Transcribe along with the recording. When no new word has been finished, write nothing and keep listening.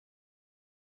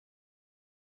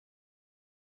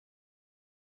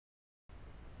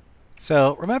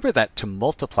So remember that to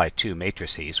multiply two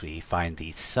matrices, we find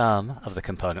the sum of the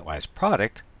component-wise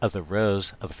product of the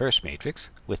rows of the first matrix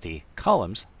with the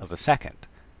columns of the second.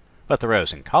 But the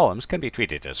rows and columns can be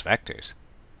treated as vectors.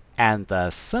 And the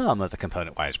sum of the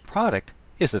component-wise product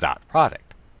is the dot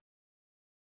product.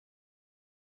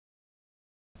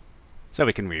 So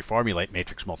we can reformulate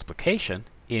matrix multiplication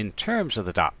in terms of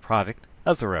the dot product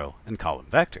of the row and column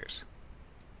vectors.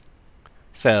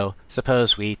 So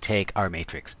suppose we take our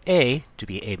matrix A to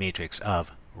be a matrix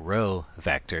of row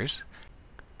vectors,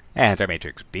 and our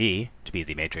matrix B to be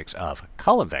the matrix of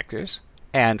column vectors,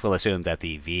 and we'll assume that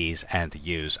the V's and the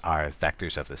U's are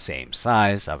vectors of the same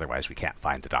size, otherwise we can't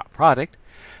find the dot product.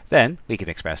 Then we can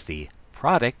express the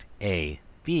product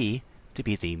AB to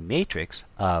be the matrix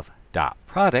of dot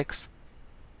products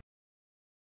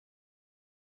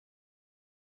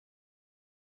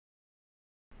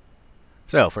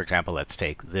So, for example, let's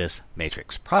take this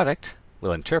matrix product.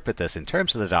 We'll interpret this in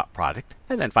terms of the dot product,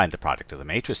 and then find the product of the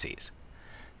matrices.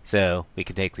 So, we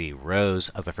can take the rows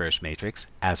of the first matrix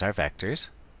as our vectors,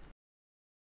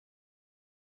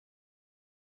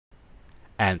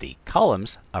 and the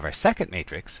columns of our second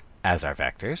matrix as our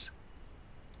vectors.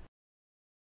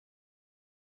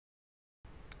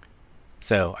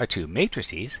 So, our two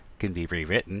matrices can be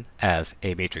rewritten as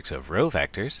a matrix of row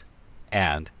vectors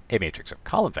and a matrix of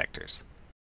column vectors.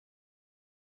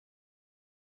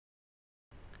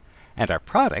 And our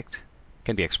product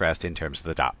can be expressed in terms of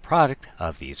the dot product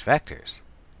of these vectors.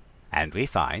 And we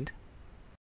find,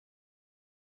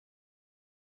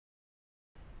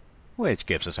 which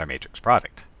gives us our matrix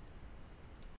product.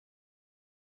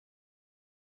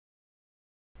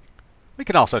 We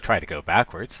can also try to go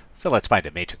backwards, so let's find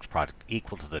a matrix product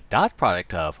equal to the dot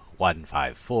product of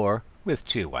 154 with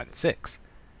 216.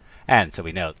 And so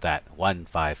we note that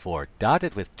 154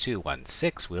 dotted with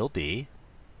 216 will be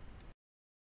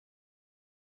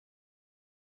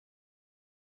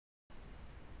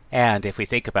And if we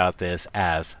think about this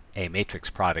as a matrix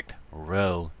product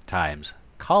row times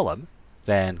column,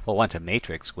 then we'll want a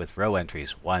matrix with row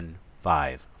entries 1,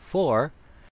 5, 4,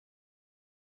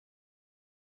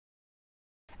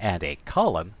 and a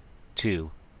column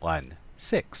 2, 1,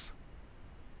 6.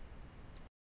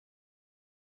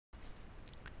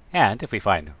 And if we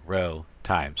find row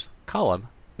times column,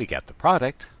 we get the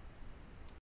product.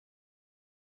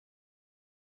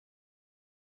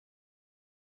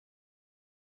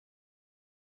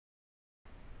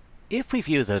 If we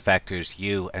view the vectors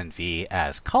u and v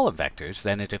as column vectors,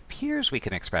 then it appears we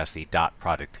can express the dot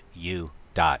product u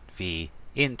dot v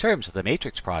in terms of the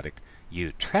matrix product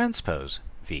u transpose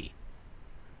v.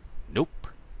 Nope.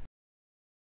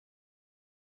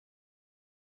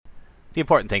 The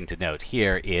important thing to note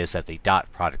here is that the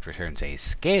dot product returns a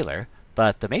scalar,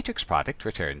 but the matrix product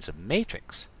returns a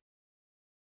matrix.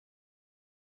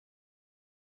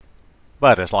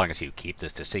 But as long as you keep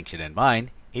this distinction in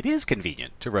mind, it is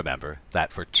convenient to remember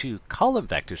that for two column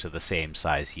vectors of the same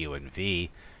size u and v,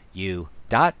 u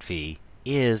dot v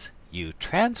is u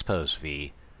transpose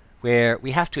v, where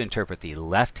we have to interpret the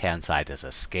left-hand side as a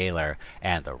scalar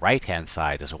and the right-hand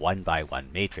side as a one-by-one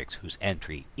matrix whose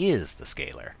entry is the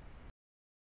scalar.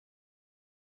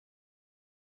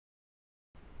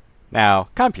 Now,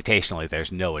 computationally,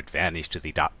 there's no advantage to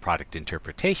the dot product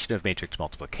interpretation of matrix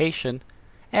multiplication,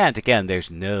 and again,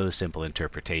 there's no simple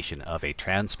interpretation of a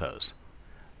transpose.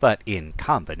 But in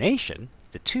combination,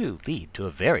 the two lead to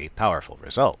a very powerful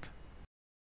result.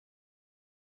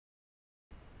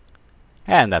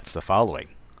 And that's the following.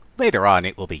 Later on,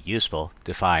 it will be useful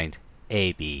to find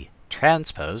AB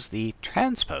transpose, the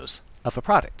transpose of a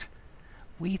product.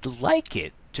 We'd like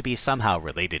it to be somehow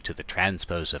related to the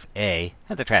transpose of A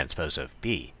and the transpose of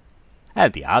B.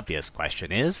 And the obvious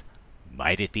question is,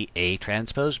 might it be A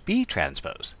transpose B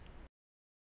transpose?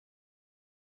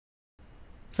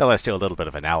 So let's do a little bit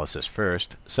of analysis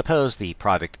first. Suppose the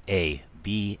product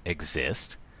AB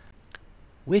exists.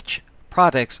 Which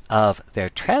products of their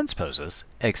transposes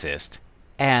exist,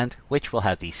 and which will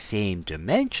have the same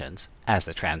dimensions as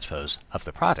the transpose of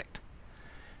the product?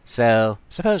 So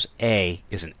suppose A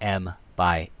is an M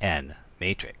by N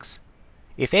matrix.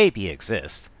 If AB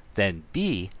exists, then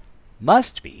B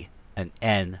must be an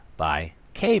N by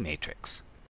K matrix.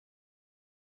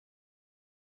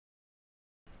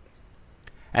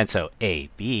 And so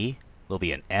AB will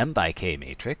be an M by K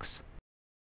matrix.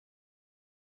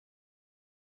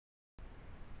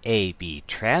 AB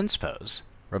transpose,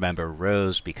 remember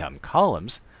rows become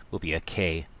columns, will be a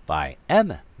K by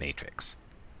M matrix.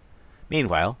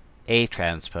 Meanwhile, A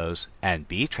transpose and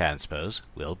B transpose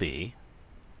will be.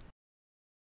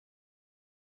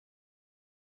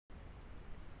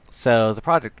 So the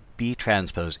product B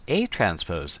transpose A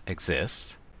transpose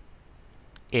exists,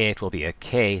 it will be a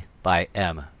K by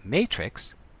M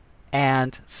matrix,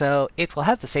 and so it will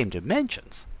have the same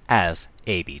dimensions as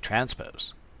AB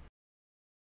transpose.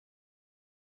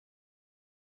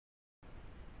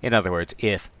 In other words,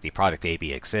 if the product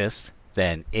AB exists,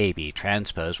 then AB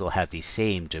transpose will have the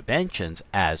same dimensions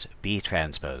as B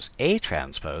transpose A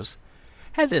transpose,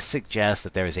 and this suggests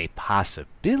that there is a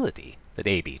possibility that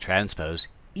AB transpose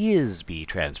is B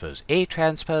transpose A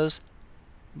transpose,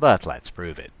 but let's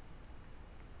prove it.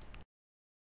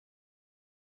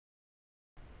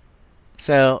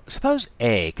 So suppose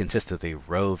A consists of the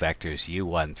row vectors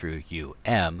u1 through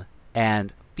um,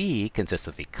 and B consists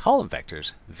of the column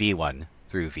vectors v1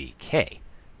 through vk.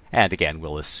 And again,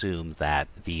 we'll assume that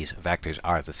these vectors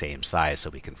are the same size so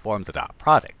we can form the dot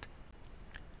product.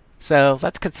 So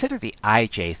let's consider the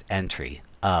ijth entry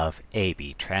of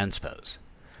AB transpose.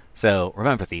 So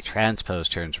remember, the transpose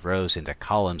turns rows into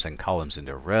columns and columns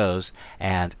into rows,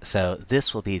 and so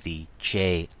this will be the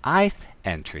jith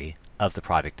entry of the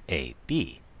product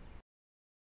AB.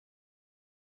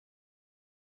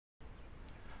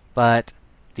 But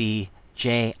the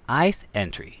jith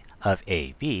entry of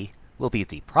AB will be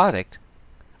the product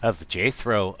of the jth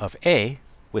row of A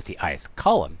with the ith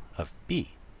column of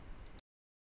B.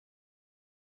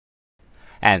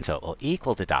 And so it will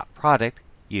equal the dot product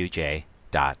uj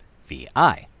dot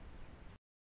vi.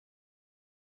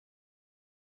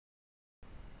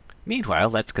 Meanwhile,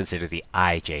 let's consider the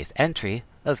ijth entry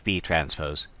of B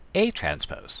transpose A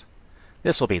transpose.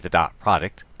 This will be the dot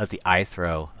product of the ith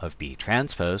row of B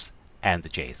transpose and the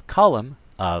jth column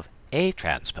of A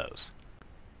transpose.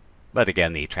 But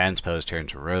again, the transpose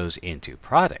turns rows into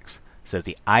products, so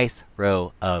the ith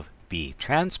row of B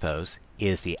transpose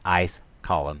is the ith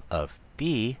column of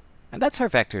B, and that's our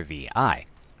vector vi.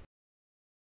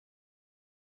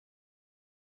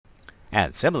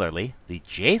 And similarly, the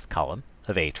jth column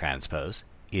of A transpose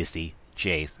is the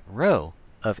jth row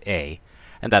of A,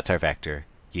 and that's our vector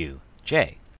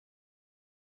uj.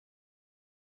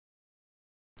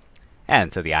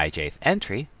 And so the ijth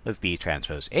entry of B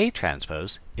transpose A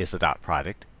transpose is the dot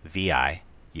product vi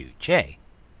uj.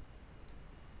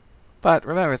 But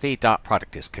remember, the dot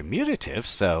product is commutative,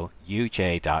 so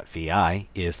uj.vi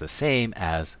is the same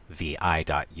as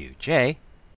vi.uj.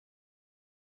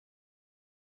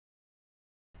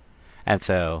 And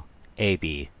so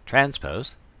AB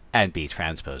transpose and B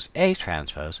transpose A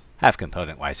transpose have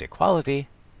component-wise equality,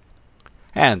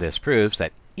 and this proves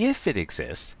that if it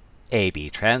exists, AB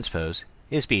transpose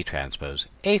is B transpose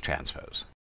A transpose.